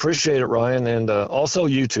 Yeah, I appreciate it, Ryan. And also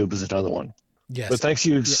YouTube is another one. Yes. But thanks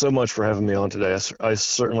you so much for having me on today. I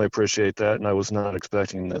certainly appreciate that, and I was not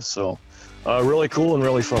expecting this. So really cool and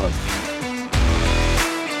really fun.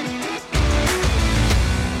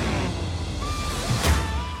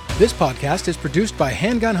 This podcast is produced by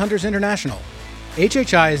Handgun Hunters International.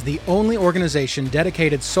 HHI is the only organization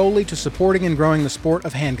dedicated solely to supporting and growing the sport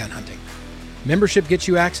of handgun hunting. Membership gets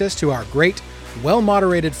you access to our great,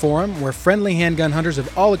 well-moderated forum where friendly handgun hunters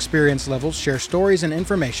of all experience levels share stories and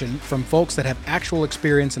information from folks that have actual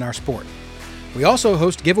experience in our sport. We also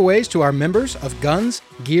host giveaways to our members of guns,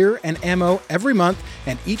 gear, and ammo every month,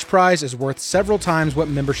 and each prize is worth several times what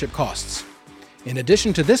membership costs. In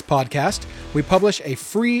addition to this podcast, we publish a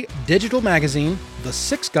free digital magazine, The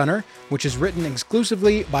Six Gunner, which is written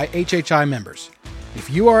exclusively by HHI members. If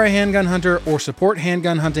you are a handgun hunter or support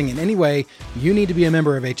handgun hunting in any way, you need to be a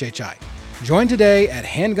member of HHI. Join today at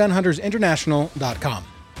handgunhuntersinternational.com.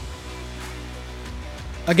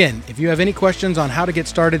 Again, if you have any questions on how to get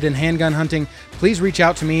started in handgun hunting, please reach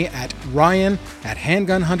out to me at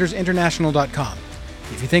ryan@handgunhuntersinternational.com.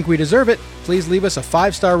 If you think we deserve it, please leave us a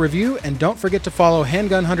 5-star review, and don't forget to follow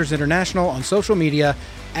Handgun Hunters International on social media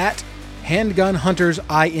at Handgun Hunters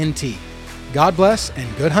INT. God bless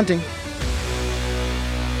and good hunting.